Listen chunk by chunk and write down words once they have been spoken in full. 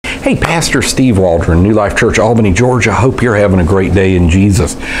Hey, Pastor Steve Waldron, New Life Church, Albany, Georgia. Hope you're having a great day in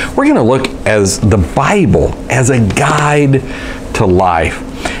Jesus. We're going to look as the Bible as a guide to life.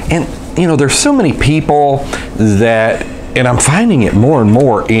 And, you know, there's so many people that, and I'm finding it more and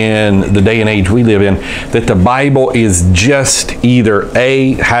more in the day and age we live in, that the Bible is just either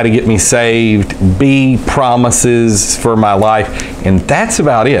A, how to get me saved, B, promises for my life, and that's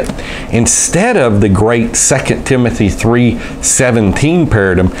about it. Instead of the great 2 Timothy 3:17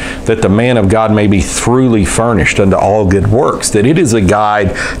 paradigm, that the man of God may be thoroughly furnished unto all good works, that it is a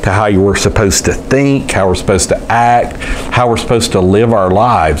guide to how we're supposed to think, how we're supposed to act, how we're supposed to live our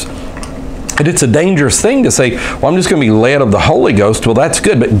lives. And it's a dangerous thing to say, well, I'm just going to be led of the Holy Ghost. Well, that's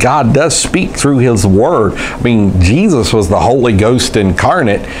good, but God does speak through His Word. I mean, Jesus was the Holy Ghost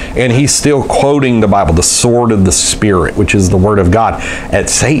incarnate, and He's still quoting the Bible, the sword of the Spirit, which is the Word of God, at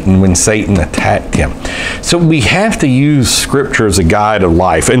Satan when Satan attacked him. So we have to use Scripture as a guide of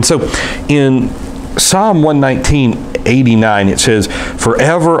life. And so in Psalm 119:89, it says,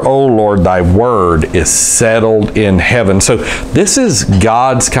 "Forever, O Lord, thy word is settled in heaven." So this is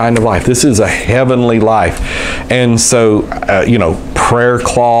God's kind of life. This is a heavenly life. And so, you know, prayer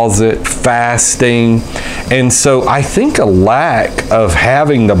closet, fasting. And so I think a lack of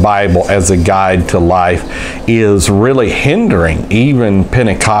having the Bible as a guide to life is really hindering even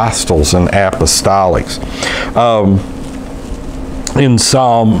Pentecostals and apostolics. In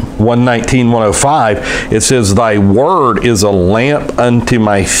Psalm 119:105, it says, "Thy word is a lamp unto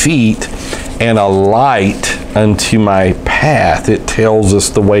my feet and a light unto my path." It tells us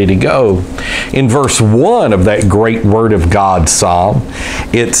the way to go. In verse 1 of that great Word of God Psalm,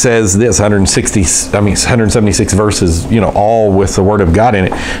 it says this, 176 verses, you know, all with the Word of God in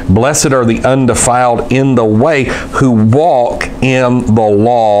it. "Blessed are the undefiled in the way who walk in the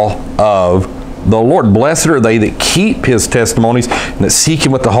law of the Lord. Blessed are they that keep His testimonies and that seek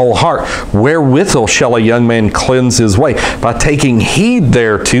Him with the whole heart. Wherewithal shall a young man cleanse his way? By taking heed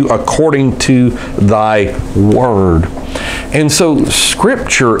thereto according to thy word." And so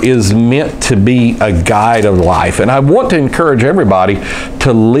Scripture is meant to be a guide of life. And I want to encourage everybody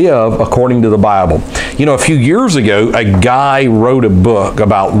to live according to the Bible. You know, a few years ago, a guy wrote a book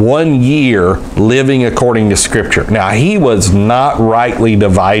about 1 year living according to Scripture. Now, he was not rightly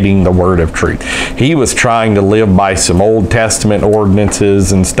dividing the word of truth. He was trying to live by some Old Testament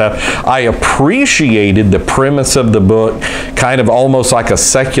ordinances and stuff. I appreciated the premise of the book, kind of almost like a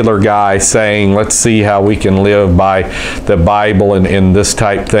secular guy saying, let's see how we can live by the Bible and this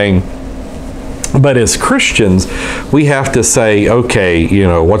type thing. But as Christians, we have to say, okay, you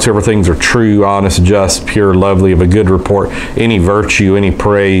know, whatsoever things are true, honest, just, pure, lovely, of a good report, any virtue, any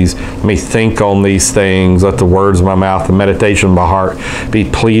praise, let me think on these things. Let the words of my mouth and meditation of my heart be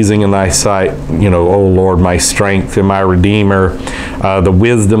pleasing in thy sight. You know, O Lord, my strength and my Redeemer. The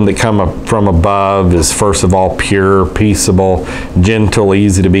wisdom that comes from above is first of all pure, peaceable, gentle,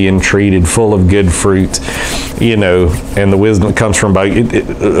 easy to be entreated, full of good fruits. You know, and the wisdom that comes from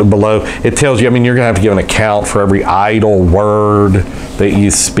below. It tells you, I mean, you're going to have to give an account for every idle word that you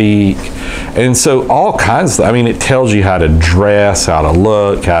speak. And so all kinds of, I mean, it tells you how to dress, how to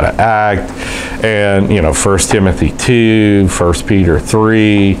look, how to act. And, you know, 1 Timothy 2, 1 Peter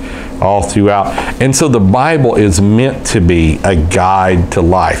 3, all throughout. And so the Bible is meant to be a guide to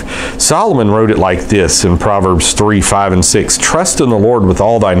life. Solomon wrote it like this in Proverbs 3, 5, and 6. "Trust in the Lord with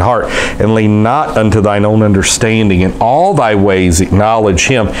all thine heart, and lean not unto thine own understanding. In all thy ways acknowledge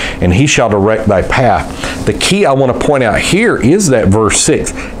Him, and He shall direct thy path." The key I want to point out here is that verse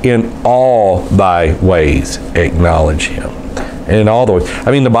 6. In all thy ways acknowledge Him. In all the ways.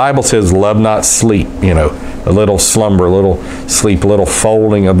 I mean, the Bible says, love not sleep, you know, a little slumber, a little sleep, a little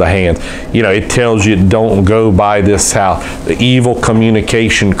folding of the hands. You know, it tells you don't go by this house. The evil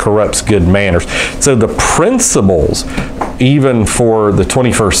communication corrupts good manners. So the principles, even for the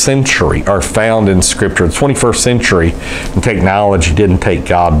 21st century, are found in Scripture. The 21st century and technology didn't take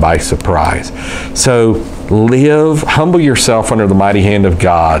God by surprise. So live, humble yourself under the mighty hand of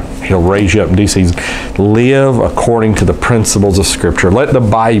God. He'll raise you up in due season. Live according to the principles of Scripture. Let the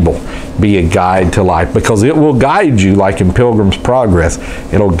Bible be a guide to life, because it will guide you like in Pilgrim's Progress.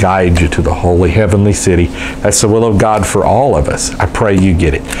 It'll guide you to the holy heavenly city. That's the will of God for all of us. I pray you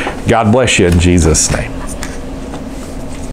get it. God bless you in Jesus' name.